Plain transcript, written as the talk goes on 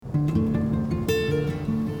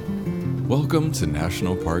Welcome to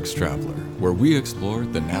National Parks Travler, where we explore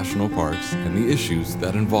the national parks and the issues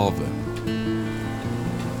that involve them.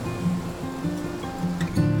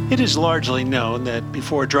 It is largely known that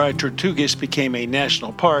before Dry Tortugas became a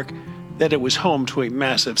national park, that it was home to a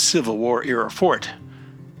massive Civil War-era fort.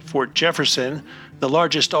 Fort Jefferson, the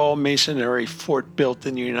largest all-masonry fort built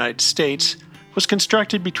in the United States, was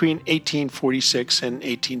constructed between 1846 and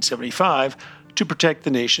 1875 to protect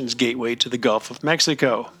the nation's gateway to the Gulf of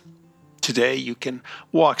Mexico. Today, you can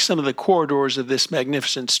walk some of the corridors of this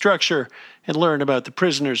magnificent structure and learn about the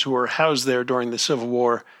prisoners who were housed there during the Civil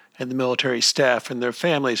War and the military staff and their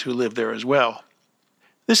families who lived there as well.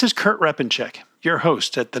 This is Kurt Repenchek, your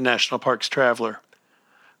host at the National Parks Travler.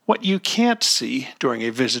 What you can't see during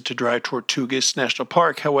a visit to Dry Tortugas National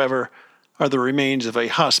Park, however, are the remains of a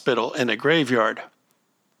hospital and a graveyard.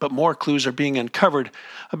 But more clues are being uncovered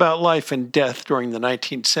about life and death during the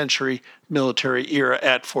 19th century military era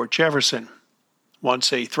at Fort Jefferson.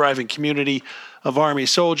 Once a thriving community of Army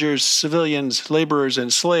soldiers, civilians, laborers,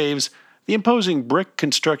 and slaves, the imposing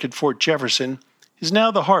brick-constructed Fort Jefferson is now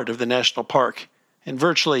the heart of the national park and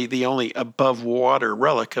virtually the only above-water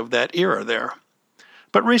relic of that era there.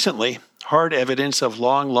 But recently, hard evidence of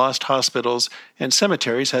long-lost hospitals and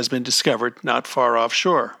cemeteries has been discovered not far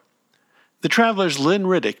offshore. The Traveler's Lynn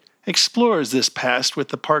Riddick explores this past with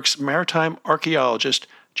the park's maritime archaeologist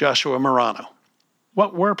Joshua Marano.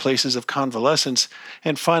 What were places of convalescence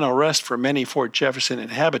and final rest for many Fort Jefferson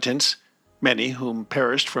inhabitants, many whom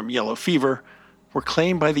perished from yellow fever, were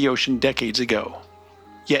claimed by the ocean decades ago.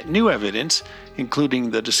 Yet new evidence, including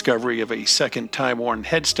the discovery of a second time-worn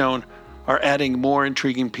headstone, are adding more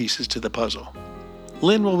intriguing pieces to the puzzle.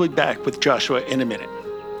 Lynn will be back with Joshua in a minute.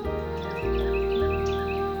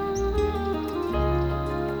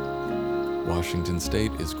 Washington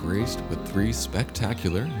State is graced with 3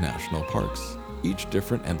 spectacular national parks, each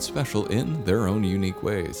different and special in their own unique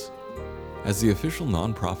ways. As the official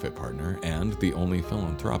nonprofit partner and the only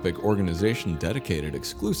philanthropic organization dedicated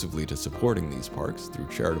exclusively to supporting these parks through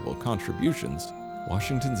charitable contributions,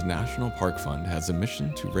 Washington's National Park Fund has a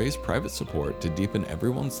mission to raise private support to deepen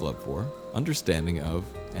everyone's love for, understanding of,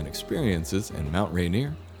 and experiences in Mount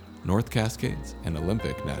Rainier, North Cascades, and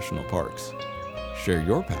Olympic National Parks. Share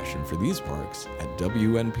your passion for these parks at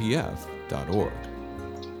WNPF.org.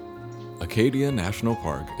 Acadia National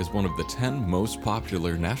Park is one of the 10 most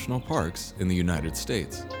popular national parks in the United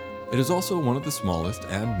States. It is also one of the smallest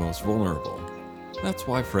and most vulnerable. That's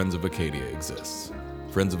why Friends of Acadia exists.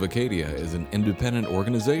 Friends of Acadia is an independent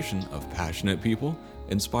organization of passionate people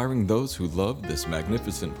inspiring those who love this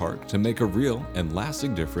magnificent park to make a real and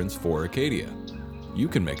lasting difference for Acadia. You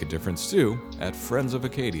can make a difference too at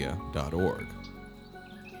friendsofacadia.org.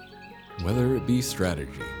 Whether it be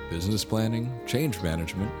strategy, business planning, change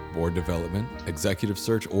management, board development, executive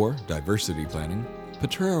search, or diversity planning,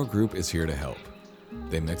 Potrero Group is here to help.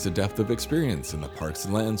 They mix a depth of experience in the parks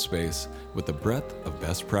and land space with the breadth of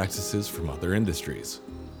best practices from other industries.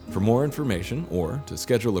 For more information or to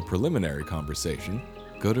schedule a preliminary conversation,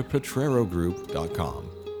 go to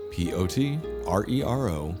potrerogroup.com.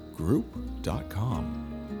 Potrero group.com.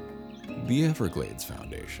 The Everglades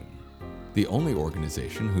Foundation, the only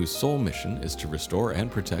organization whose sole mission is to restore and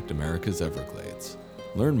protect America's Everglades.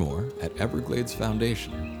 Learn more at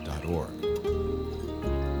evergladesfoundation.org.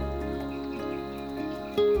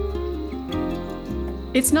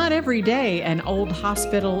 It's not every day an old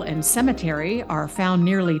hospital and cemetery are found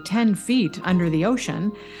nearly 10 feet under the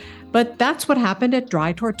ocean, but that's what happened at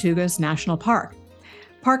Dry Tortugas National Park.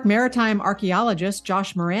 Park maritime archaeologist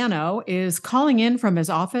Josh Marano is calling in from his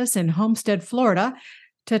office in Homestead, Florida,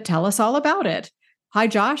 to tell us all about it. Hi,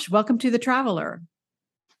 Josh. Welcome to The Traveler.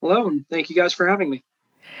 Hello, and thank you guys for having me.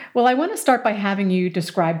 Well, I want to start by having you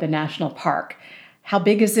describe the national park. How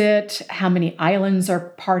big is it? How many islands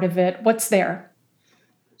are part of it? What's there?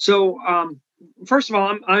 So, first of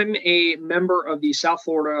all, I'm a member of the South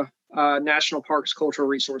Florida National Parks Cultural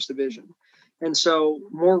Resource Division. And so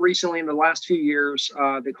more recently, in the last few years,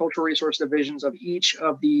 the cultural resource divisions of each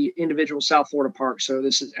of the individual South Florida parks, so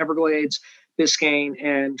this is Everglades, Biscayne,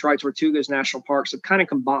 and Dry Tortugas National Parks, have kind of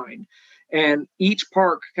combined. And each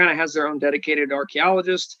park kind of has their own dedicated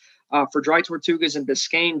archaeologist. For Dry Tortugas and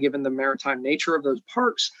Biscayne, given the maritime nature of those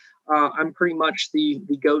parks, I'm pretty much the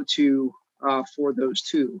go-to for those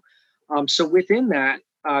two. So within that,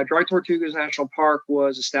 Dry Tortugas National Park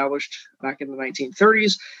was established back in the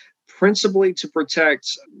 1930s, principally to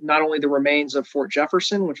protect not only the remains of Fort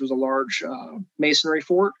Jefferson, which was a large masonry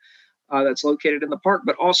fort that's located in the park,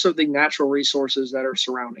 but also the natural resources that are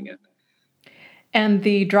surrounding it. And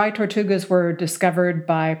the Dry Tortugas were discovered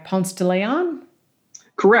by Ponce de Leon?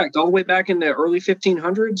 Correct, all the way back in the early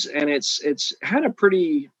 1500s, and it's had a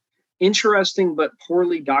pretty interesting but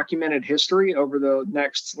poorly documented history over the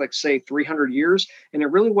next, like, say, 300 years. And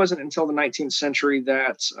it really wasn't until the 19th century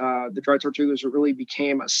that the Dry Tortugas really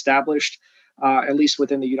became established, at least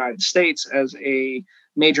within the United States, as a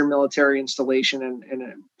major military installation and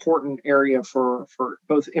an important area for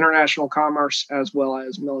both international commerce as well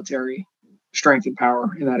as military strength and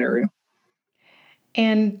power in that area.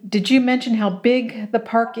 And did you mention how big the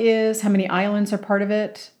park is? How many islands are part of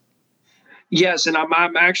it? Yes, and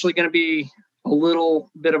I'm actually going to be a little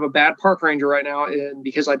bit of a bad park ranger right now, and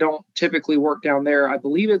because I don't typically work down there. I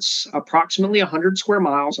believe it's approximately 100 square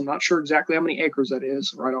miles. I'm not sure exactly how many acres that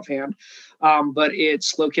is right offhand, but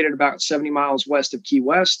it's located about 70 miles west of Key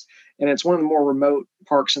West, and it's one of the more remote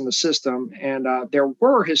parks in the system. And there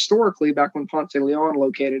were historically, back when Ponce de Leon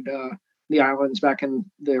located the islands back in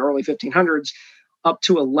the early 1500s, up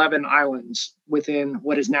to 11 islands within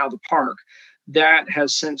what is now the park. That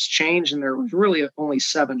has since changed, and there was really only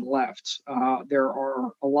 7 left. There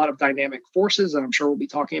are a lot of dynamic forces that I'm sure we'll be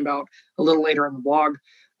talking about a little later in the blog,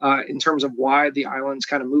 in terms of why the islands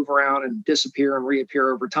kind of move around and disappear and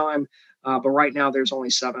reappear over time. But right now, there's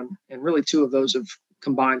only 7, and really 2 of those have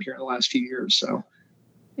combined here in the last few years. So,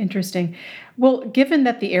 Interesting. Well, given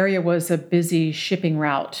that the area was a busy shipping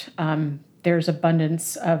route, there's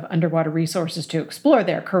abundance of underwater resources to explore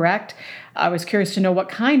there, correct? I was curious to know what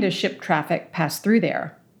kind of ship traffic passed through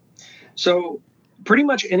there. so pretty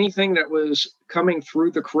much anything that was coming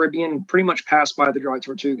through the Caribbean pretty much passed by the Dry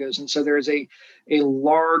Tortugas, and so there's a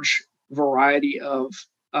large variety of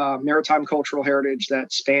maritime cultural heritage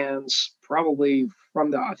that spans probably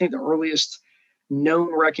from the, I think, the earliest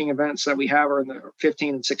known wrecking events that we have are in the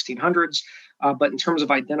 15 and 1600s. But in terms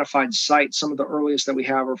of identified sites, some of the earliest that we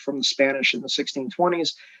have are from the Spanish in the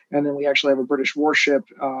 1620s. And then we actually have a British warship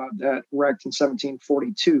that wrecked in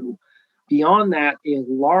 1742. Beyond that, a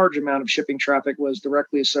large amount of shipping traffic was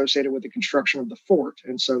directly associated with the construction of the fort.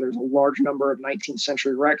 And so there's a large number of 19th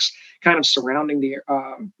century wrecks kind of surrounding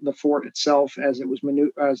the fort itself as it was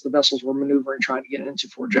as the vessels were maneuvering trying to get into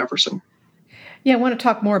Fort Jefferson. Yeah, I want to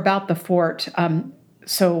talk more about the fort.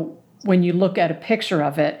 So, when you look at a picture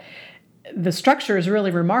of it, the structure is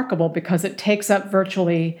really remarkable because it takes up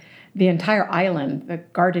virtually the entire island, the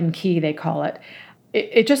Garden Key, they call it.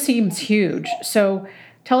 It just seems huge. So,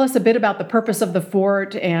 tell us a bit about the purpose of the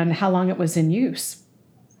fort and how long it was in use.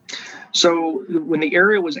 So when the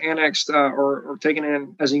area was annexed or taken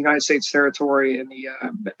in as a United States territory in the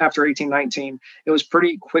after 1819, it was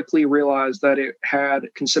pretty quickly realized that it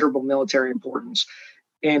had considerable military importance.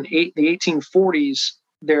 In the 1840s,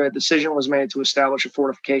 their decision was made to establish a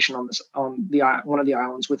fortification on the one of the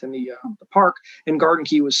islands within the park, and Garden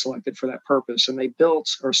Key was selected for that purpose. And they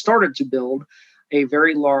built or started to build a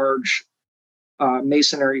very large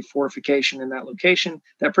masonry fortification in that location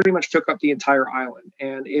that pretty much took up the entire island.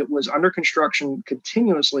 And it was under construction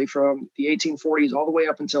continuously from the 1840s all the way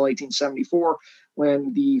up until 1874,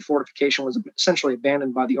 when the fortification was essentially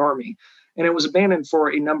abandoned by the Army. And it was abandoned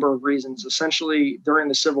for a number of reasons. Essentially, during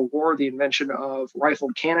the Civil War, the invention of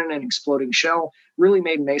rifled cannon and exploding shell really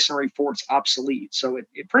made masonry forts obsolete. So it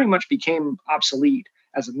pretty much became obsolete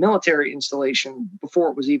as a military installation before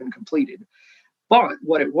it was even completed. But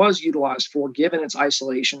what it was utilized for, given its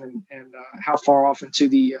isolation and how far off into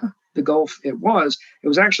the Gulf it was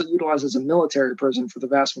actually utilized as a military prison for the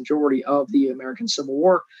vast majority of the American Civil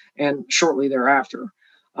War and shortly thereafter.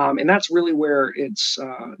 And that's really where its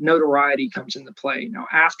notoriety comes into play. Now,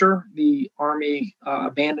 after the Army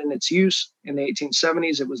abandoned its use in the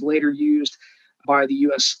 1870s, it was later used by the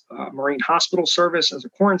U.S. Marine Hospital Service as a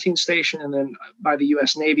quarantine station, and then by the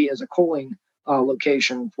U.S. Navy as a coaling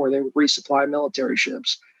location where they would resupply military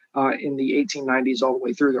ships in the 1890s all the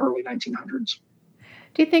way through the early 1900s.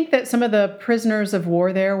 Do you think that some of the prisoners of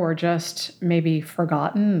war there were just maybe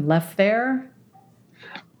forgotten, left there?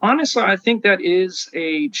 Honestly, I think that is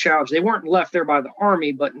a challenge. They weren't left there by the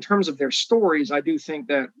Army, but in terms of their stories, I do think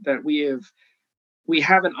that we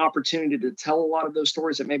have an opportunity to tell a lot of those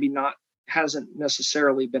stories that maybe not hasn't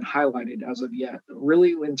necessarily been highlighted as of yet.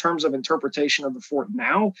 Really, in terms of interpretation of the fort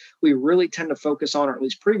now, we really tend to focus on, or at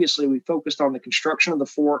least previously, we focused on the construction of the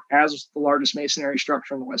fort as the largest masonry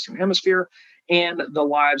structure in the Western Hemisphere and the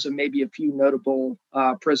lives of maybe a few notable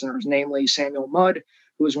prisoners, namely Samuel Mudd,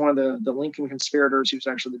 who was one of the Lincoln conspirators. He was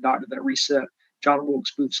actually the doctor that reset John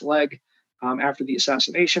Wilkes Booth's leg after the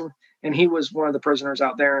assassination. And he was one of the prisoners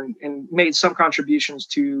out there and made some contributions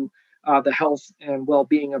to the health and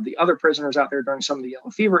well-being of the other prisoners out there during some of the yellow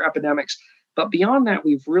fever epidemics. But beyond that,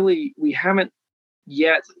 we haven't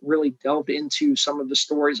yet really delved into some of the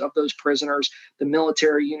stories of those prisoners, the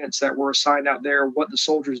military units that were assigned out there, what the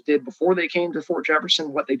soldiers did before they came to Fort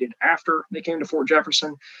Jefferson, what they did after they came to Fort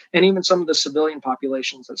Jefferson, and even some of the civilian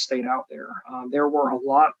populations that stayed out there. There were a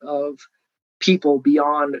lot of people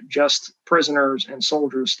beyond just prisoners and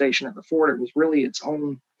soldiers stationed at the fort. It was really its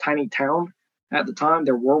own tiny town at the time.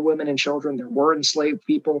 There were women and children, there were enslaved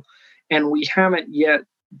people, and we haven't yet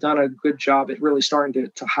done a good job at really starting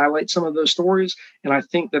to highlight some of those stories. And I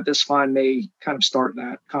think that this find may kind of start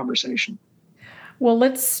that conversation. Well,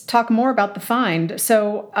 let's talk more about the find.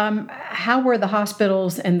 So, how were the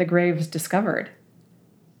hospitals and the graves discovered?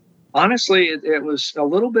 Honestly, it was a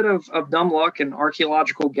little bit of dumb luck and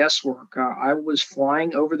archaeological guesswork. I was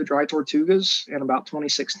flying over the Dry Tortugas in about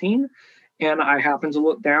 2016, and I happened to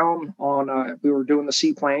look down on, we were doing the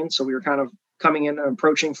seaplane, so we were kind of coming in and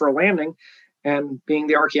approaching for a landing. And being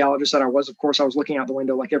the archaeologist that I was, of course, I was looking out the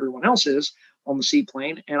window like everyone else is on the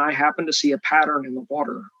seaplane, and I happened to see a pattern in the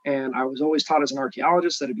water. And I was always taught as an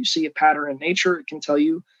archaeologist that if you see a pattern in nature, it can tell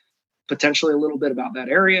you potentially a little bit about that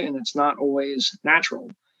area, and it's not always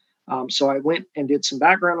natural. So I went and did some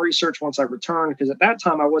background research once I returned, because at that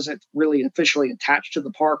time I wasn't really officially attached to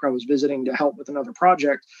the park. I was visiting to help with another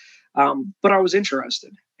project, but I was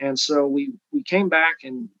interested. And so we came back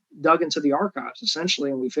and dug into the archives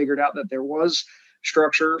essentially, and we figured out that there was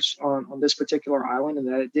structures on this particular island, and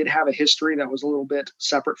that it did have a history that was a little bit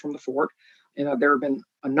separate from the fort. And there have been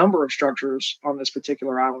a number of structures on this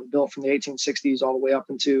particular island built from the 1860s all the way up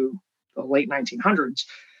into the late 1900s.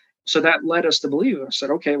 So that led us to believe, I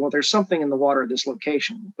said, okay, well, there's something in the water at this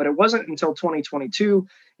location. But it wasn't until 2022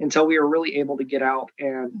 until we were really able to get out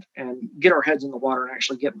and get our heads in the water and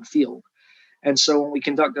actually get in the field. And so when we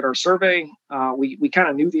conducted our survey, we kind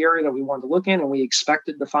of knew the area that we wanted to look in, and we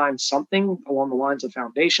expected to find something along the lines of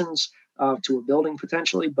foundations to a building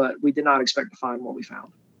potentially, but we did not expect to find what we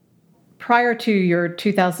found. Prior to your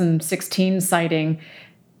 2016 sighting,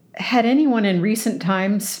 had anyone in recent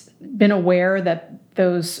times been aware that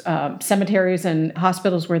those cemeteries and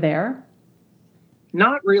hospitals were there?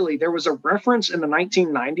 Not really. There was a reference in the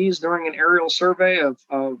 1990s during an aerial survey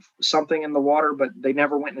of something in the water, but they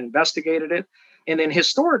never went and investigated it. And then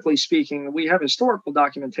historically speaking, we have historical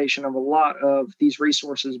documentation of a lot of these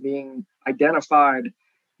resources being identified.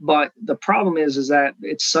 But the problem is that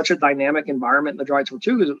it's such a dynamic environment in the Dry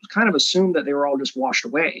Tortugas, it was kind of assumed that they were all just washed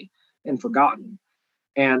away and forgotten.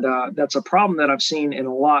 And that's a problem that I've seen in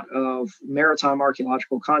a lot of maritime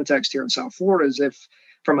archaeological context here in South Florida, is if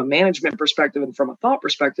from a management perspective and from a thought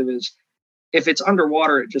perspective is if it's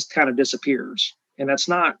underwater, it just kind of disappears. And that's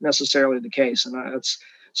not necessarily the case. And that's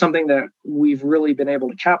something that we've really been able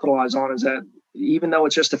to capitalize on, is that even though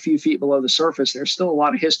it's just a few feet below the surface, there's still a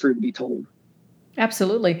lot of history to be told.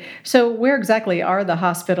 Absolutely. So where exactly are the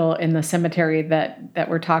hospital and the cemetery that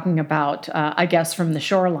we're talking about, I guess, from the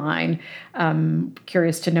shoreline?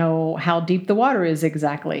 Curious to know how deep the water is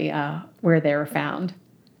exactly where they were found.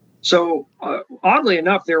 So oddly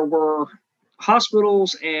enough, there were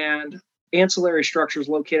hospitals and ancillary structures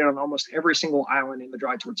located on almost every single island in the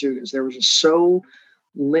Dry Tortugas. There was just so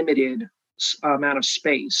limited amount of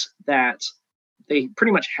space that they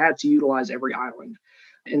pretty much had to utilize every island.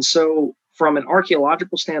 And so from an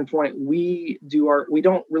archaeological standpoint, we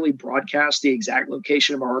don't really broadcast the exact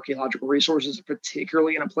location of our archaeological resources,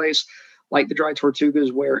 particularly in a place like the Dry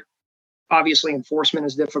Tortugas, where obviously enforcement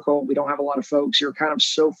is difficult. We don't have a lot of folks. You're kind of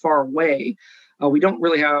so far away. We don't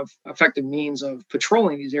really have effective means of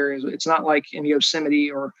patrolling these areas. It's not like in Yosemite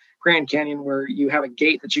or Grand Canyon where you have a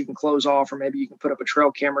gate that you can close off, or maybe you can put up a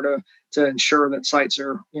trail camera to ensure that sites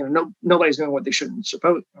are, nobody's doing what they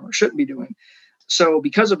shouldn't be doing. So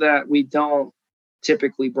because of that, we don't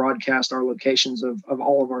typically broadcast our locations of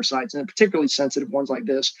all of our sites, and particularly sensitive ones like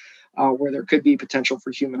this, where there could be potential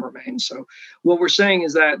for human remains. So what we're saying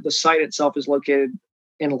is that the site itself is located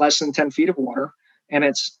in less than 10 feet of water, and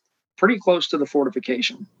it's pretty close to the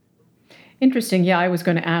fortification. Interesting. Yeah, I was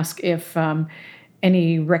going to ask if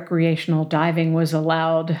any recreational diving was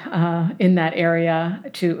allowed in that area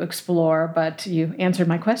to explore, but you answered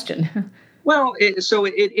my question. Well, it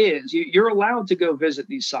is. You're allowed to go visit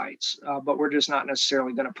these sites, but we're just not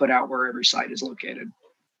necessarily going to put out where every site is located.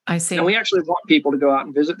 I see. And we actually want people to go out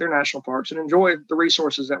and visit their national parks and enjoy the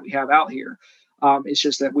resources that we have out here. It's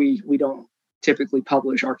just that we don't typically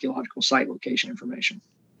publish archaeological site location information.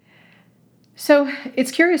 So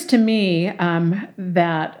it's curious to me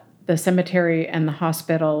that the cemetery and the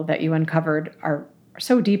hospital that you uncovered are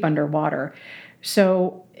so deep underwater.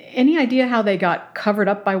 So Any idea how they got covered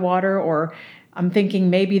up by water? Or I'm thinking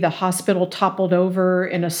maybe the hospital toppled over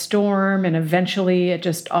in a storm and eventually it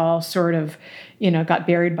just all sort of, got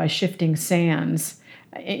buried by shifting sands.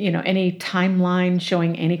 Any timeline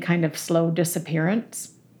showing any kind of slow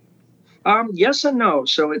disappearance? Yes and no.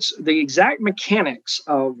 So it's the exact mechanics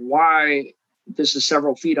of why this is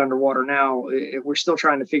several feet underwater now. We're still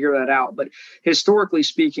trying to figure that out. But historically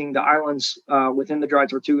speaking, the islands within the Dry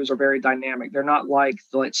Tortugas are very dynamic. They're not like,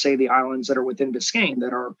 let's say, the islands that are within Biscayne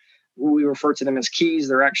that are, we refer to them as keys.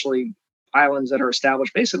 They're actually islands that are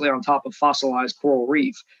established basically on top of fossilized coral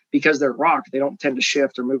reef. Because they're rock, they don't tend to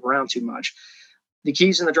shift or move around too much. The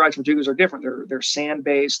keys in the Dry Tortugas are different. They're sand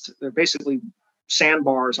based. They're basically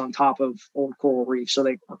sandbars on top of old coral reef. So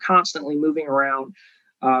they are constantly moving around.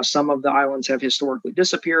 Some of the islands have historically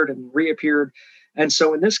disappeared and reappeared. And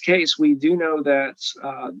so in this case, we do know that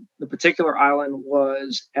the particular island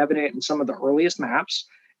was evident in some of the earliest maps,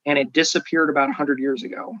 and it disappeared about 100 years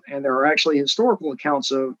ago. And there are actually historical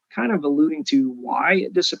accounts of kind of alluding to why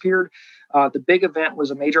it disappeared. The big event was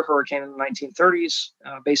a major hurricane in the 1930s.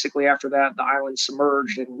 Basically, after that, the island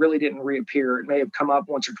submerged and really didn't reappear. It may have come up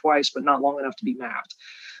once or twice, but not long enough to be mapped.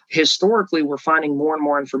 Historically, we're finding more and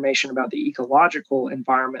more information about the ecological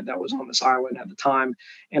environment that was on this island at the time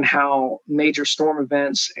and how major storm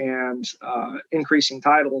events and increasing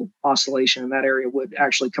tidal oscillation in that area would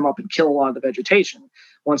actually come up and kill a lot of the vegetation.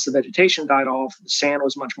 Once the vegetation died off, the sand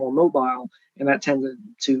was much more mobile, and that tended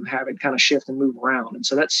to have it kind of shift and move around. And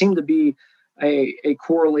so that seemed to be a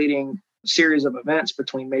correlating series of events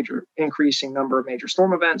between major increasing number of major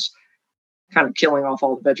storm events, kind of killing off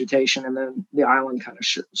all the vegetation, and then the island kind of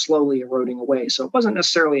slowly eroding away. So it wasn't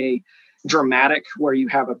necessarily a dramatic where you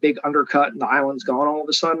have a big undercut and the island's gone all of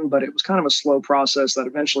a sudden, but it was kind of a slow process that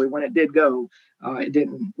eventually, when it did go, it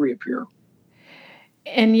didn't reappear.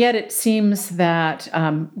 And yet it seems that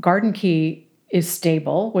Garden Key is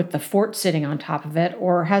stable with the fort sitting on top of it,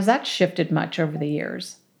 or has that shifted much over the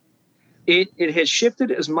years? It has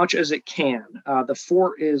shifted as much as it can. The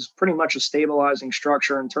fort is pretty much a stabilizing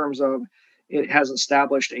structure in terms of it has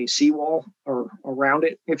established a seawall or around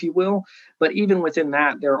it, if you will. But even within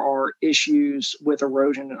that, there are issues with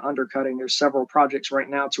erosion and undercutting. There's several projects right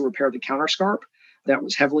now to repair the counterscarp that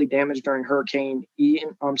was heavily damaged during Irma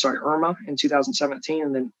in 2017,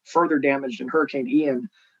 and then further damaged in Hurricane Ian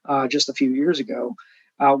just a few years ago,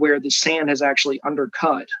 where the sand has actually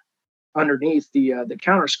undercut underneath the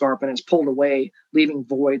counterscarp and has pulled away, leaving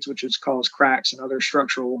voids, which has caused cracks and other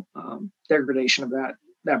structural degradation of that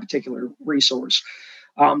particular resource.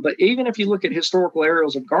 But even if you look at historical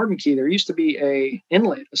aerials of Garden Key, there used to be a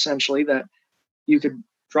inlet essentially that you could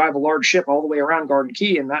drive a large ship all the way around Garden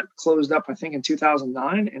Key, and that closed up, I think, in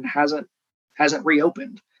 2009 and hasn't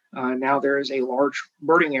reopened. Now there is a large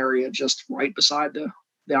birding area just right beside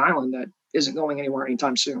the island that isn't going anywhere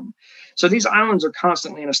anytime soon. So these islands are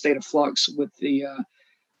constantly in a state of flux.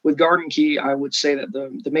 With Garden Key, I would say that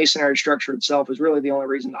the masonry structure itself is really the only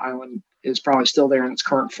reason the island is probably still there in its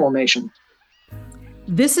current formation.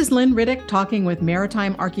 This is Lynn Riddick talking with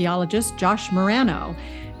maritime archaeologist Josh Marano,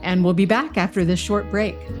 and we'll be back after this short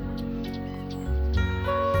break.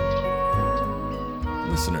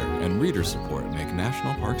 Listener and reader support make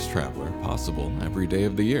National Parks Travler possible every day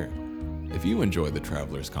of the year. If you enjoy the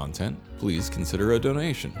Travler's content, please consider a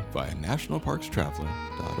donation via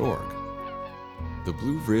nationalparkstraveler.org. The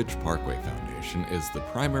Blue Ridge Parkway Foundation is the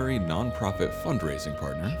primary nonprofit fundraising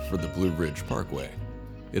partner for the Blue Ridge Parkway.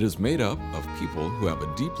 It is made up of people who have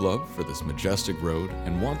a deep love for this majestic road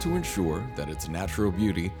and want to ensure that its natural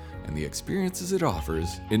beauty and the experiences it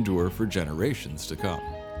offers endure for generations to come.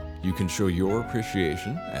 You can show your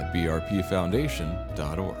appreciation at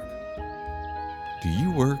brpfoundation.org. Do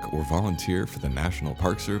you work or volunteer for the National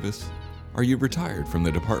Park Service? Are you retired from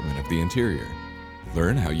the Department of the Interior?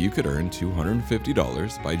 Learn how you could earn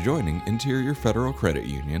 $250 by joining Interior Federal Credit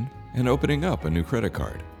Union and opening up a new credit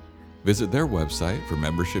card. Visit their website for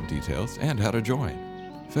membership details and how to join.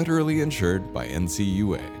 Federally insured by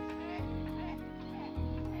NCUA.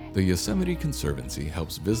 The Yosemite Conservancy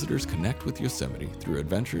helps visitors connect with Yosemite through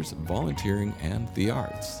adventures, volunteering, and the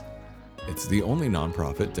arts. It's the only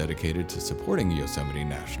nonprofit dedicated to supporting Yosemite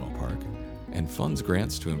National Park and funds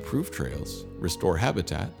grants to improve trails, restore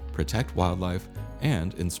habitat, protect wildlife,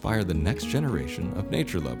 and inspire the next generation of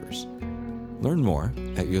nature lovers. Learn more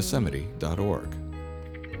at yosemite.org.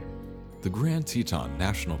 The Grand Teton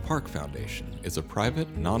National Park Foundation is a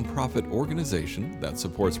private, nonprofit organization that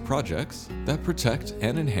supports projects that protect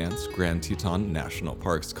and enhance Grand Teton National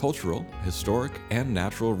Park's cultural, historic, and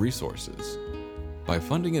natural resources. By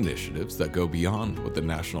funding initiatives that go beyond what the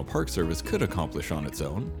National Park Service could accomplish on its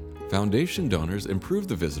own, Foundation donors improve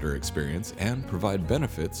the visitor experience and provide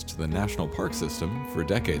benefits to the national park system for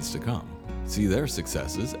decades to come. See their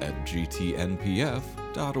successes at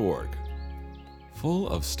gtnpf.org. Full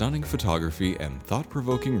of stunning photography and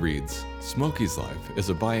thought-provoking reads, Smoky's Life is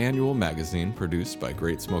a biannual magazine produced by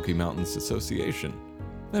Great Smoky Mountains Association.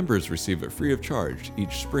 Members receive it free of charge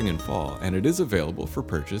each spring and fall, and it is available for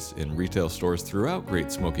purchase in retail stores throughout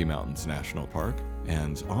Great Smoky Mountains National Park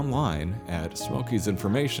and online at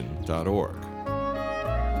smokiesinformation.org.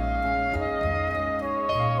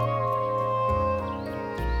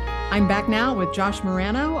 I'm back now with Josh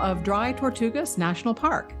Marano of Dry Tortugas National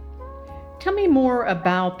Park. Tell me more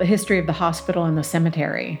about the history of the hospital and the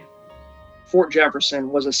cemetery. Fort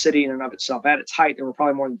Jefferson was a city in and of itself. At its height, there were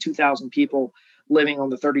probably more than 2,000 people living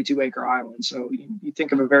on the 32-acre island. So you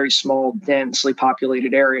think of a very small, densely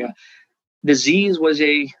populated area. Disease was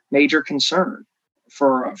a major concern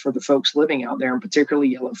for the folks living out there, and particularly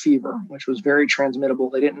yellow fever, which was very transmittable.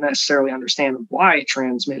 They didn't necessarily understand why it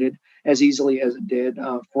transmitted as easily as it did.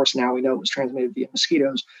 Of course, now we know it was transmitted via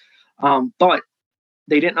mosquitoes, but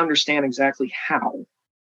they didn't understand exactly how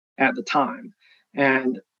at the time.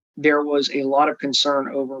 And there was a lot of concern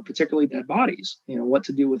over particularly dead bodies, what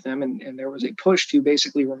to do with them. And there was a push to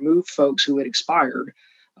basically remove folks who had expired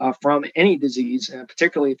from any disease,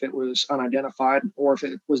 particularly if it was unidentified or if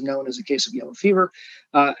it was known as a case of yellow fever,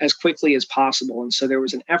 as quickly as possible. And so there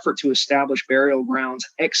was an effort to establish burial grounds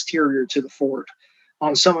exterior to the fort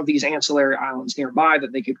on some of these ancillary islands nearby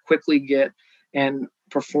that they could quickly get and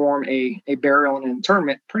perform a burial and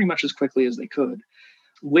interment pretty much as quickly as they could.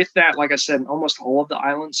 With that, like I said, almost all of the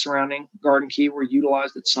islands surrounding Garden Key were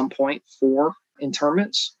utilized at some point for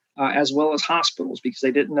interments, as well as hospitals, because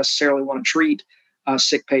they didn't necessarily want to treat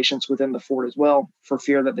sick patients within the fort as well, for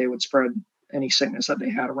fear that they would spread any sickness that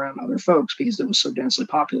they had around other folks because it was so densely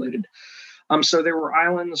populated. So there were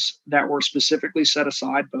islands that were specifically set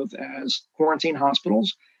aside both as quarantine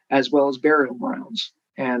hospitals as well as burial grounds.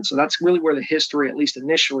 And so that's really where the history, at least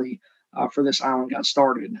initially, for this island got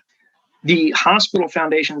started. The hospital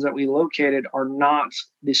foundations that we located are not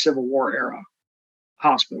the Civil War era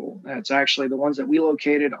hospital. That's actually the ones that we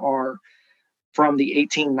located are from the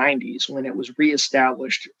 1890s when it was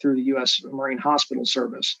reestablished through the U.S. Marine Hospital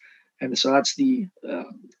Service. And so that's the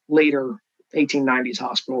later 1890s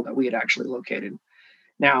hospital that we had actually located.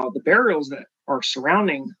 Now, the burials that are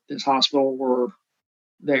surrounding this hospital were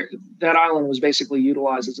there. That island was basically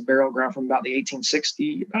utilized as a burial ground from about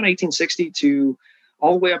 1860 to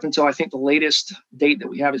all the way up until I think the latest date that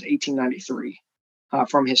we have is 1893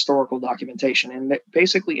 from historical documentation. And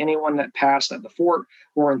basically anyone that passed at the fort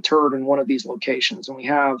were interred in one of these locations. And we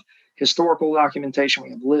have historical documentation. We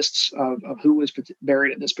have lists of who was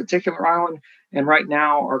buried at this particular island. And right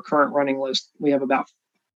now, our current running list, we have about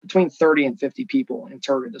between 30 and 50 people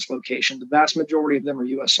interred at this location. The vast majority of them are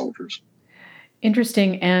U.S. soldiers.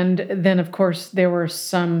 Interesting. And then, of course, there were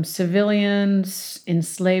some civilians,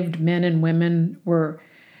 enslaved men and women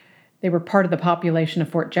they were part of the population of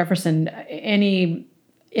Fort Jefferson. Any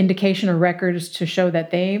indication or records to show that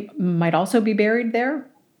they might also be buried there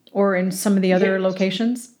or in some of the other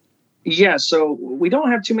locations? Yeah, so we don't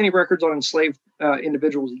have too many records on enslaved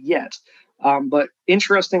individuals yet. But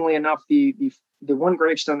interestingly enough, the one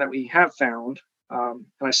gravestone that we have found, and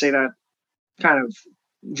I say that kind of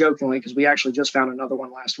jokingly because we actually just found another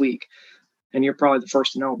one last week, and you're probably the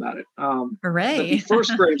first to know about it. Hooray! The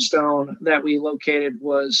first gravestone that we located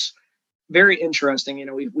was very interesting.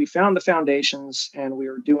 We found the foundations, and we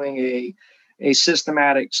were doing a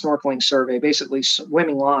systematic snorkeling survey, basically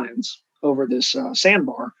swimming lines over this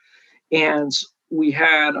sandbar. And we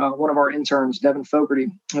had one of our interns, Devin Fogarty,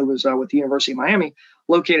 who was with the University of Miami,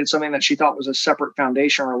 located something that she thought was a separate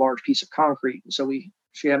foundation or a large piece of concrete. And so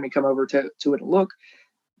she had me come over to it and look.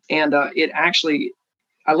 And it actually,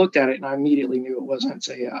 I looked at it and I immediately knew it wasn't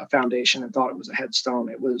a foundation and thought it was a headstone.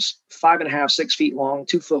 It was 5.5, 6 feet long,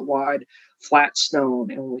 2 foot wide, flat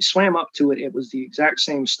stone. And when we swam up to it, it was the exact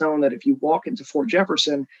same stone that if you walk into Fort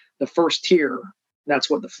Jefferson, the first tier, that's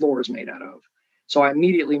what the floor is made out of. So I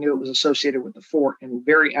immediately knew it was associated with the fort and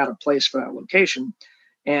very out of place for that location.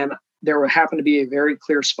 And there happened to be a very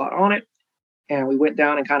clear spot on it. And we went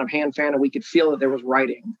down and kind of hand fanned, and we could feel that there was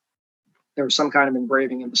writing. There was some kind of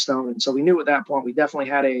engraving in the stone. And so we knew at that point we definitely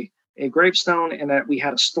had a gravestone and that we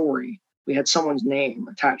had a story. We had someone's name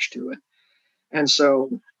attached to it. And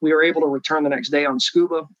so we were able to return the next day on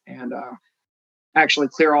scuba and actually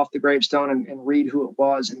clear off the gravestone and read who it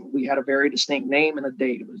was. And we had a very distinct name and a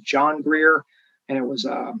date. It was John Greer. And it was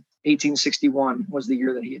 1861 was the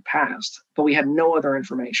year that he had passed, but we had no other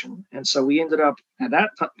information. And so we ended up at that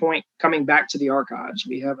point coming back to the archives.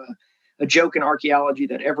 We have a joke in archaeology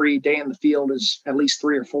that every day in the field is at least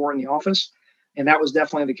 3 or 4 in the office. And that was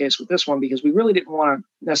definitely the case with this one, because we really didn't want to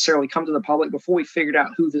necessarily come to the public before we figured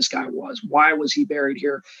out who this guy was. Why was he buried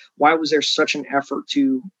here? Why was there such an effort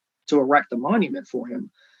to erect a monument for him?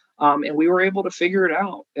 And we were able to figure it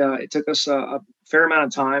out. It took us a fair amount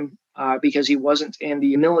of time because he wasn't in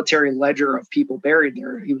the military ledger of people buried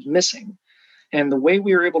there. He was missing. And the way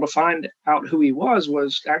we were able to find out who he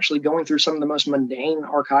was actually going through some of the most mundane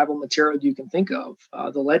archival material you can think of,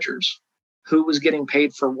 the ledgers, who was getting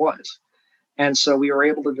paid for what. And so we were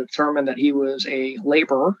able to determine that he was a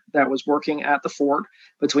laborer that was working at the fort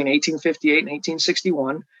between 1858 and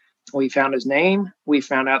 1861. We found his name. We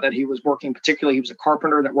found out that he was working, particularly, he was a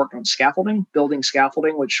carpenter that worked on scaffolding, building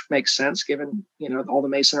scaffolding, which makes sense given, all the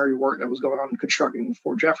masonry work that was going on in constructing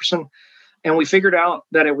Fort Jefferson. And we figured out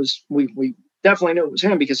that it was, we definitely knew it was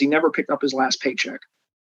him because he never picked up his last paycheck.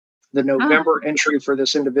 The November entry for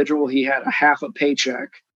this individual, he had a half a paycheck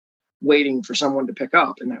waiting for someone to pick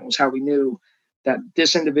up. And that was how we knew that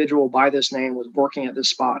this individual by this name was working at this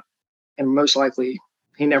spot. And most likely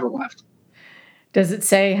he never left. Does it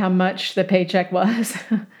say how much the paycheck was?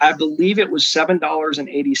 I believe it was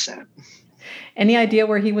 $7.80. Any idea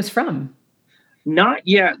where he was from? Not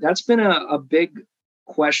yet. That's been a big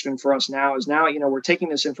question for us now. We're taking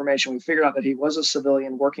this information. We figured out that he was a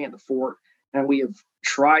civilian working at the fort, and we have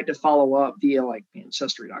tried to follow up via like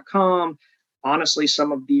Ancestry.com. Honestly,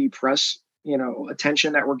 some of the press,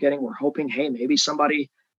 attention that we're getting, we're hoping, hey, maybe somebody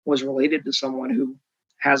was related to someone who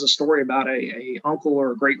has a story about a uncle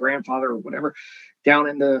or a great grandfather or whatever down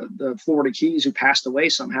in the Florida Keys who passed away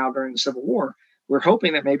somehow during the Civil War. We're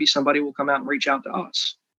hoping that maybe somebody will come out and reach out to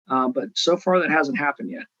us. But so far that hasn't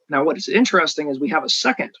happened yet. Now, what is interesting is we have a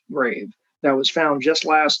second grave that was found just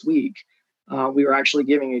last week. We were actually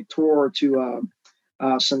giving a tour to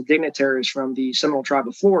some dignitaries from the Seminole Tribe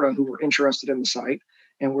of Florida who were interested in the site.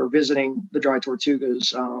 And we're visiting the Dry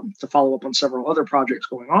Tortugas to follow up on several other projects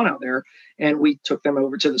going on out there. And we took them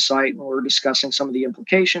over to the site and we're discussing some of the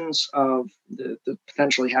implications of the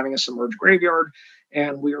potentially having a submerged graveyard.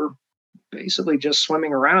 And we were basically just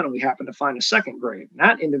swimming around and we happened to find a second grave. And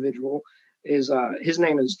that individual is, his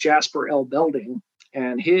name is Jasper L. Belding,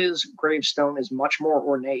 and his gravestone is much more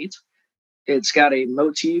ornate. It's got a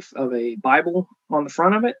motif of a Bible on the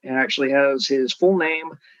front of it and actually has his full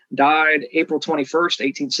name. Died April 21st,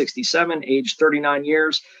 1867, aged 39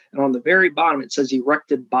 years. And on the very bottom, it says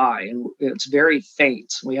erected by, and it's very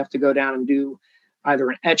faint. We have to go down and do either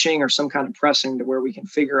an etching or some kind of pressing to where we can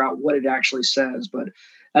figure out what it actually says. But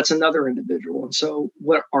that's another individual. And so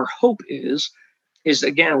what our hope is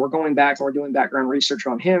again, we're going back and we're doing background research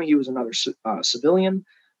on him. He was another civilian.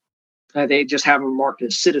 They just have him marked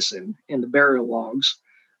as citizen in the burial logs.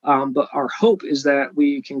 But our hope is that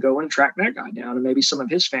we can go and track that guy down and maybe some of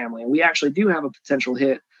his family. And we actually do have a potential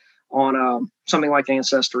hit on something like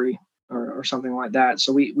Ancestry or something like that.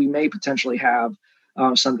 So we may potentially have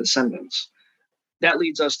some descendants. That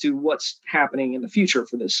leads us to what's happening in the future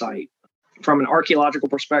for this site. From an archaeological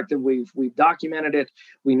perspective, we've documented it.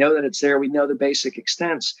 We know that it's there. We know the basic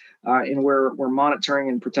extents, and we're monitoring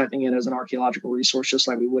and protecting it as an archaeological resource, just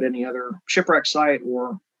like we would any other shipwreck site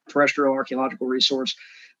or terrestrial archaeological resource.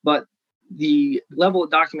 But the level of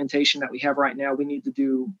documentation that we have right now, we need to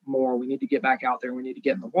do more. We need to get back out there. We need to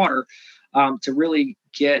get in the water to really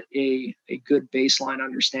get a good baseline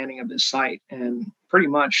understanding of this site and pretty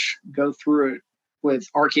much go through it with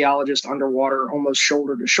archaeologists underwater, almost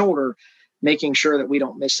shoulder to shoulder, making sure that we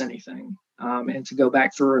don't miss anything, and to go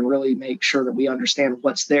back through and really make sure that we understand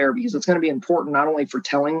what's there, because it's going to be important not only for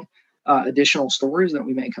telling additional stories that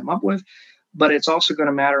we may come up with, but it's also going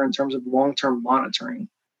to matter in terms of long-term monitoring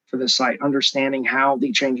for this site, understanding how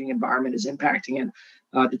the changing environment is impacting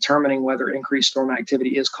it, determining whether increased storm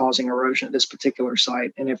activity is causing erosion at this particular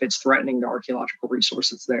site, and if it's threatening the archaeological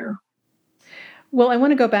resources there. Well, I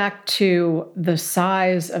want to go back to the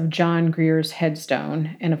size of John Greer's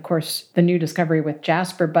headstone and, of course, the new discovery with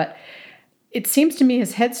Jasper. But it seems to me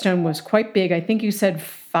his headstone was quite big. I think you said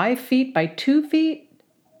 5 feet by 2 feet.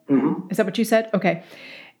 Mm-hmm. Is that what you said? Okay.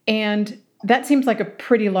 And that seems like a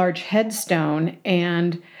pretty large headstone.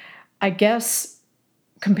 And I guess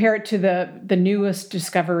compare it to the newest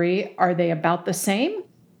discovery. Are they about the same?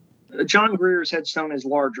 John Greer's headstone is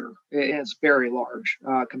larger. It's very large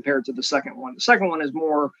compared to the second one. The second one is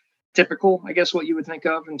more typical, I guess, what you would think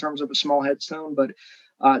of in terms of a small headstone. But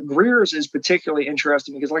Greer's is particularly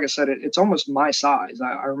interesting because, like I said, it's almost my size.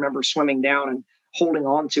 I remember swimming down and holding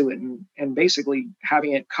on to it and basically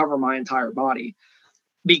having it cover my entire body.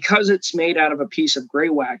 Because it's made out of a piece of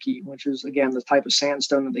greywacke, which is, again, the type of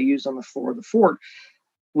sandstone that they used on the floor of the fort,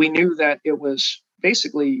 we knew that it was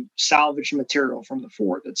basically salvaged material from the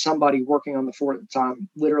fort that somebody working on the fort at the time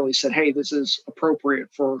literally said, hey, this is appropriate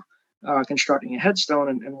for constructing a headstone,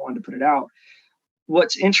 and wanted to put it out.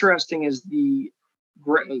 What's interesting is the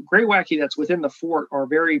gray wacky that's within the fort are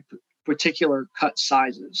very particular cut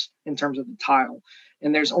sizes in terms of the tile.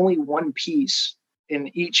 And there's only one piece in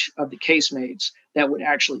each of the casemates that would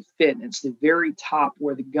actually fit. And it's the very top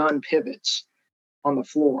where the gun pivots on the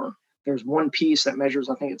floor. There's one piece that measures,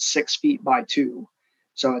 I think it's 6 feet by 2.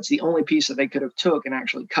 So it's the only piece that they could have took and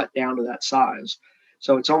actually cut down to that size.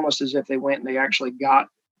 So it's almost as if they went and they actually got,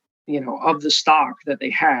 of the stock that they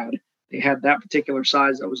had that particular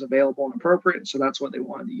size that was available and appropriate. So that's what they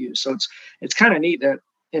wanted to use. So it's kind of neat that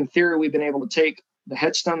in theory, we've been able to take the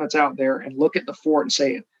headstone that's out there and look at the fort and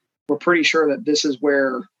say, we're pretty sure that this is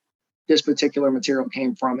where this particular material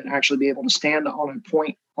came from, and actually be able to stand on a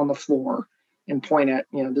point on the floor and point at,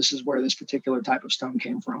 this is where this particular type of stone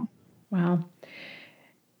came from. Wow.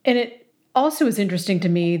 And it also is interesting to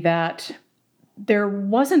me that there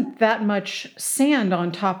wasn't that much sand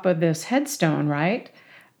on top of this headstone, right?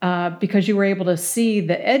 Because you were able to see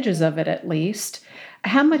the edges of it at least.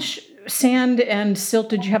 How much sand and silt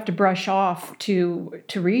did you have to brush off to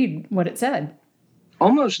read what it said?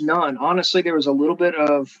 Almost none. Honestly, there was a little bit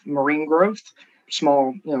of marine growth,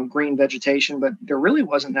 small, green vegetation, but there really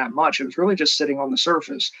wasn't that much. It was really just sitting on the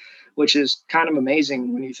surface, which is kind of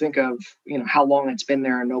amazing when you think of, how long it's been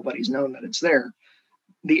there and nobody's known that it's there.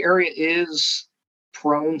 The area is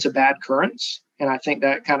prone to bad currents, and I think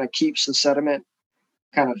that kind of keeps the sediment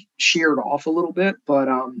kind of sheared off a little bit. But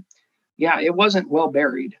it wasn't well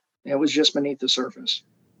buried. It was just beneath the surface.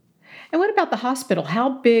 And what about the hospital? How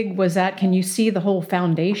big was that? Can you see the whole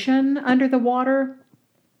foundation under the water?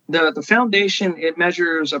 The foundation, it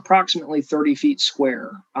measures approximately 30 feet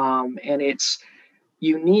square. And it's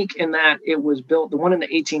unique in that it was built, the one in the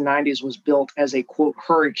 1890s was built as a, quote,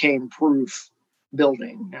 hurricane-proof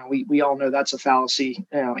building. Now, we all know that's a fallacy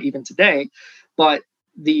even today, but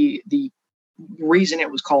the reason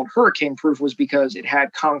it was called hurricane proof was because it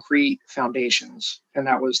had concrete foundations, and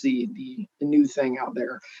that was the new thing out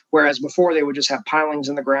there. Whereas before they would just have pilings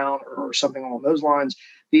in the ground or something along those lines.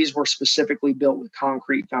 These were specifically built with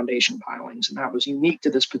concrete foundation pilings, and that was unique to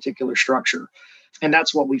this particular structure. And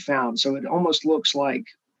that's what we found. So it almost looks like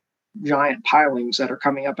giant pilings that are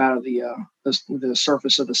coming up out of the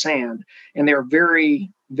surface of the sand, and they're very,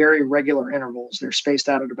 very regular intervals. They're spaced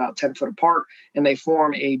out at about 10 foot apart, and they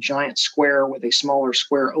form a giant square with a smaller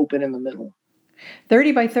square open in the middle.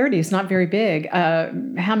 30 by 30 is not very big.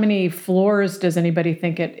 How many floors does anybody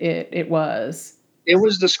think it was? It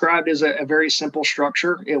was described as a very simple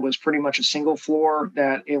structure. It was pretty much a single floor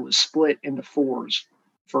that it was split into 4s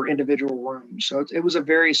for individual rooms. So it was a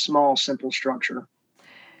very small, simple structure.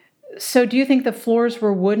 So do you think the floors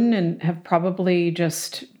were wooden and have probably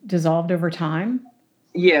just dissolved over time?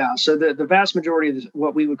 Yeah, so the vast majority of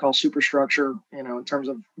what we would call superstructure, in terms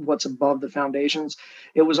of what's above the foundations,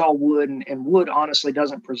 it was all wood, and wood honestly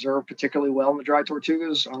doesn't preserve particularly well in the Dry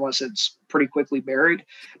Tortugas unless it's pretty quickly buried.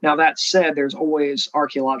 Now, that said, there's always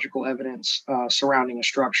archaeological evidence surrounding a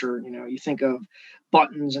structure. You think of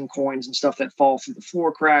buttons and coins and stuff that fall through the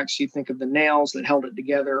floor cracks. You think of the nails that held it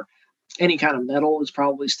together. Any kind of metal is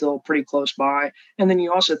probably still pretty close by. And then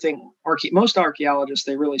you also think most archaeologists,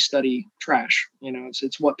 they really study trash.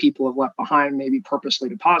 It's what people have left behind, maybe purposely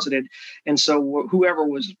deposited. And so whoever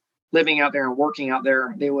was living out there and working out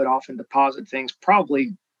there, they would often deposit things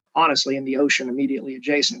probably, honestly, in the ocean immediately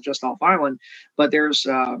adjacent, just off island. But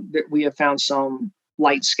we have found some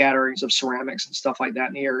light scatterings of ceramics and stuff like that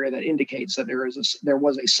in the area that indicates that there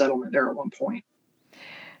was a settlement there at one point.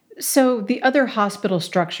 So the other hospital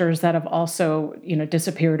structures that have also,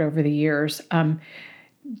 disappeared over the years,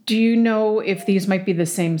 do you know if these might be the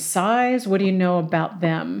same size? What do you know about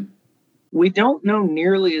them? We don't know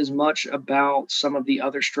nearly as much about some of the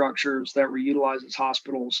other structures that were utilized as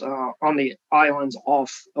hospitals on the islands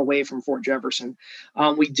away from Fort Jefferson.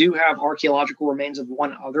 We do have archaeological remains of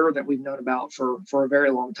one other that we've known about for a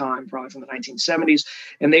very long time, probably from the 1970s.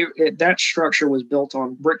 And that structure was built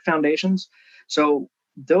on brick foundations. So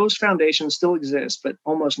those foundations still exist, but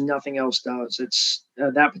almost nothing else does. It's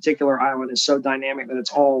that particular island is so dynamic that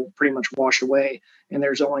it's all pretty much washed away, and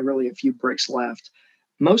there's only really a few bricks left.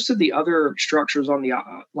 Most of the other structures on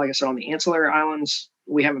like I said, on the ancillary islands,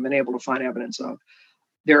 we haven't been able to find evidence of.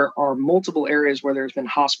 There are multiple areas where there's been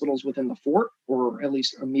hospitals within the fort, or at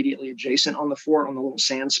least immediately adjacent on the fort, on the little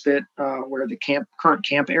sand spit where the current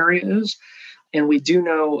camp area is. And we do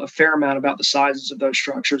know a fair amount about the sizes of those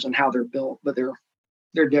structures and how they're built, but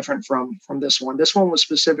they're different from this one. This one was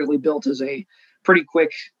specifically built as a pretty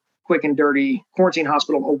quick and dirty quarantine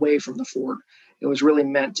hospital away from the fort. It was really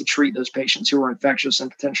meant to treat those patients who were infectious and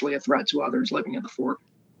potentially a threat to others living at the fort.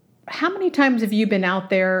 How many times have you been out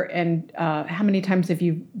there, and how many times have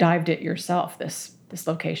you dived it yourself, this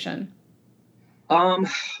location?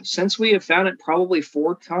 Since we have found it probably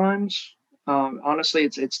 4 times. Honestly,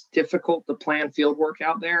 it's difficult to plan field work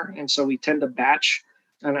out there, and so we tend to batch.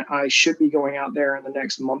 And I should be going out there in the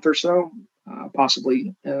next month or so,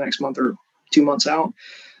 possibly in the next month or 2 months out.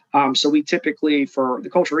 So we typically, for the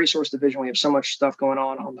Cultural Resource Division, we have so much stuff going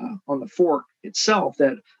on the fort itself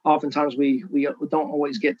that oftentimes we don't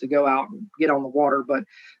always get to go out and get on the water. But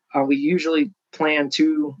we usually plan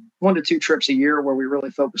 1 to 2 trips a year where we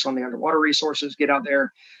really focus on the underwater resources, get out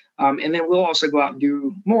there, and then we'll also go out and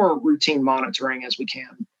do more routine monitoring as we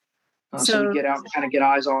can. So we get out and kind of get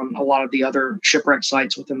eyes on a lot of the other shipwreck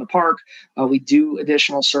sites within the park. We do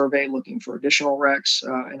additional survey looking for additional wrecks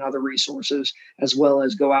and other resources, as well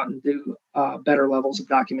as go out and do better levels of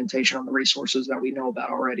documentation on the resources that we know about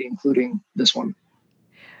already, including this one.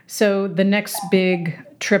 So the next big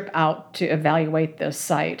trip out to evaluate the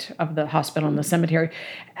site of the hospital and the cemetery,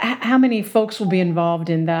 how many folks will be involved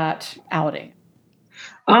in that outing?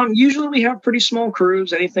 Usually we have pretty small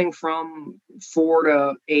crews, anything from 4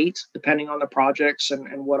 to 8, depending on the projects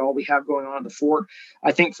and what all we have going on at the fort.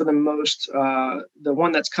 I think for the most, the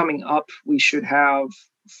one that's coming up, we should have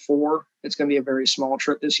 4. It's going to be a very small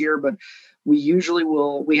trip this year, but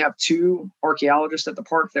we have 2 archaeologists at the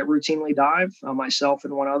park that routinely dive, myself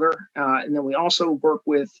and one other. And then we also work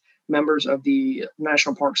with members of the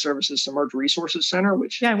National Park Service's Submerged Resources Center,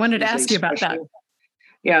 which I wanted to ask you about that.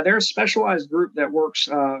 Yeah, they're a specialized group that works.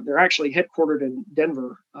 They're actually headquartered in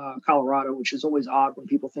Denver, Colorado, which is always odd when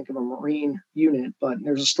people think of a Marine unit, but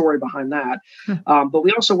there's a story behind that. But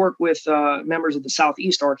we also work with members of the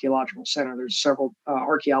Southeast Archaeological Center. There's several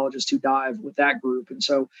archaeologists who dive with that group. And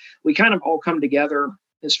so we kind of all come together,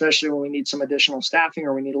 especially when we need some additional staffing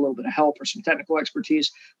or we need a little bit of help or some technical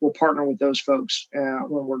expertise. We'll partner with those folks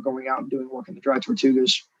when we're going out and doing work in the Dry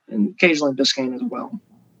Tortugas and occasionally in Biscayne as well.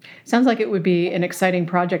 Sounds like it would be an exciting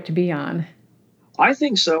project to be on. I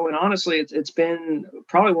think so, and honestly, it's been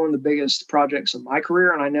probably one of the biggest projects of my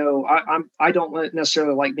career. And I know I don't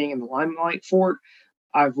necessarily like being in the limelight for it.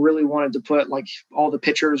 I've really wanted to put like all the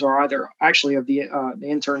pictures are either actually of the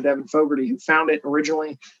intern Devin Fogarty who found it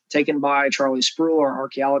originally, taken by Charlie Spruill, our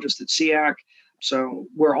archaeologist at SEAC. So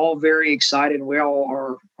we're all very excited. We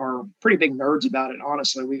all are pretty big nerds about it.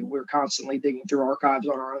 Honestly, we're constantly digging through archives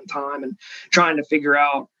on our own time and trying to figure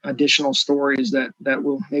out additional stories that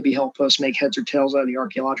will maybe help us make heads or tails out of the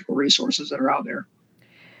archaeological resources that are out there.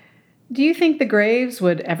 Do you think the graves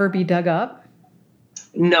would ever be dug up?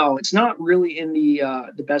 No, it's not really in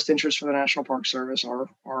the best interest for the National Park Service.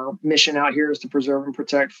 Our mission out here is to preserve and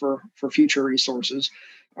protect for future resources,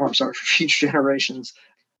 for future generations.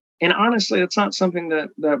 And honestly, it's not something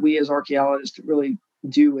that we as archaeologists really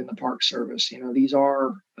do in the Park Service.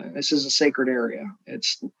 This is a sacred area.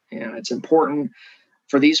 It's important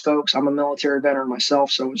for these folks. I'm a military veteran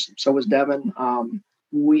myself, so was Devin.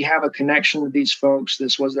 We have a connection with these folks.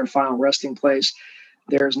 This was their final resting place.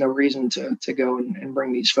 There's no reason to go and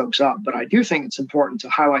bring these folks up. But I do think it's important to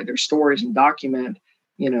highlight their stories and document,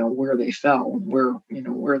 where they fell,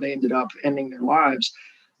 where they ended up ending their lives,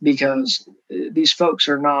 because these folks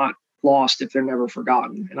are not lost if they're never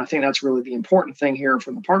forgotten. And I think that's really the important thing here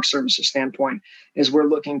from the Park Service's standpoint, is we're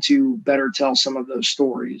looking to better tell some of those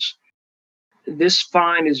stories. This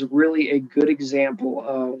find is really a good example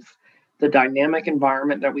of the dynamic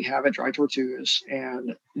environment that we have at Dry Tortugas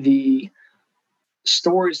and the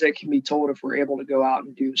stories that can be told if we're able to go out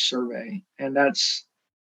and do survey. And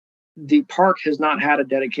the park has not had a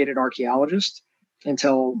dedicated archaeologist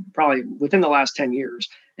until probably within the last 10 years.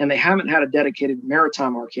 And they haven't had a dedicated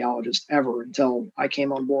maritime archaeologist ever until I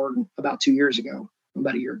came on board about 2 years ago,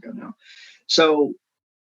 about a year ago now. So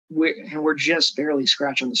we're just barely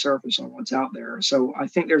scratching the surface on what's out there. So I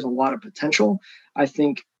think there's a lot of potential. I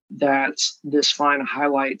think that this find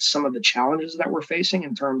highlights some of the challenges that we're facing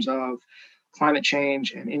in terms of climate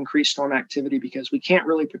change and increased storm activity, because we can't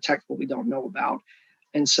really protect what we don't know about.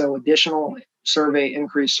 And so additional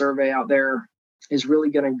increased survey out there is really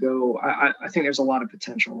going to go. I think there's a lot of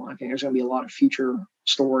potential. I think there's going to be a lot of future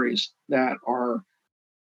stories that are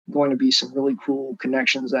going to be some really cool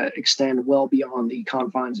connections that extend well beyond the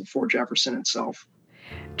confines of Fort Jefferson itself.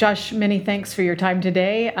 Josh, many thanks for your time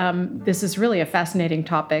today. This is really a fascinating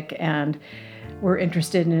topic, and we're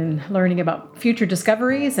interested in learning about future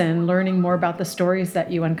discoveries and learning more about the stories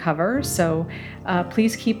that you uncover. So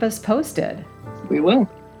please keep us posted. We will.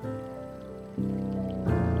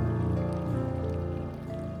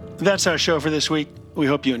 That's our show for this week. We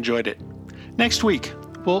hope you enjoyed it. Next week,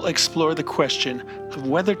 we'll explore the question of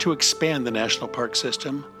whether to expand the national park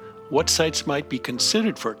system, what sites might be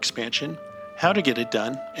considered for expansion, how to get it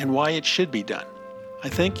done, and why it should be done. I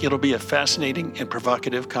think it'll be a fascinating and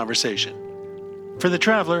provocative conversation. For The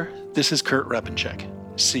Travler, this is Kurt Repenchek.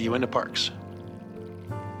 See you in the parks.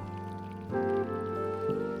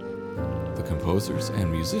 The composers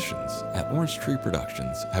and musicians at Orange Tree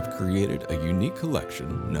Productions have created a unique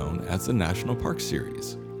collection known as the National Park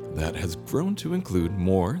Series that has grown to include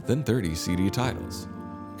more than 30 CD titles.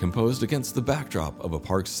 Composed against the backdrop of a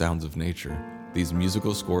park's sounds of nature, these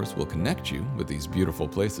musical scores will connect you with these beautiful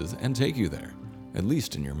places and take you there, at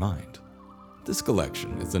least in your mind. This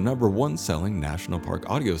collection is the #1 selling National Park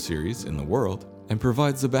audio series in the world and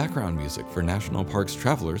provides the background music for National Parks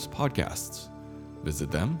Travelers podcasts.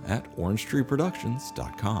 Visit them at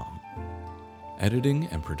orangetreeproductions.com. Editing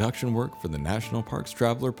and production work for the National Parks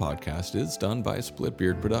Traveler podcast is done by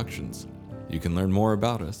Splitbeard Productions. You can learn more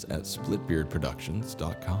about us at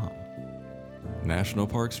splitbeardproductions.com. National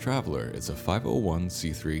Parks Traveler is a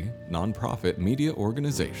 501c3 nonprofit media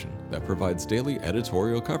organization that provides daily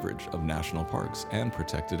editorial coverage of national parks and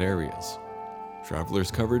protected areas.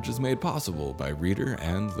 Traveler's coverage is made possible by reader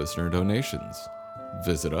and listener donations.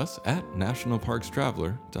 Visit us at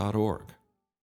nationalparkstraveler.org.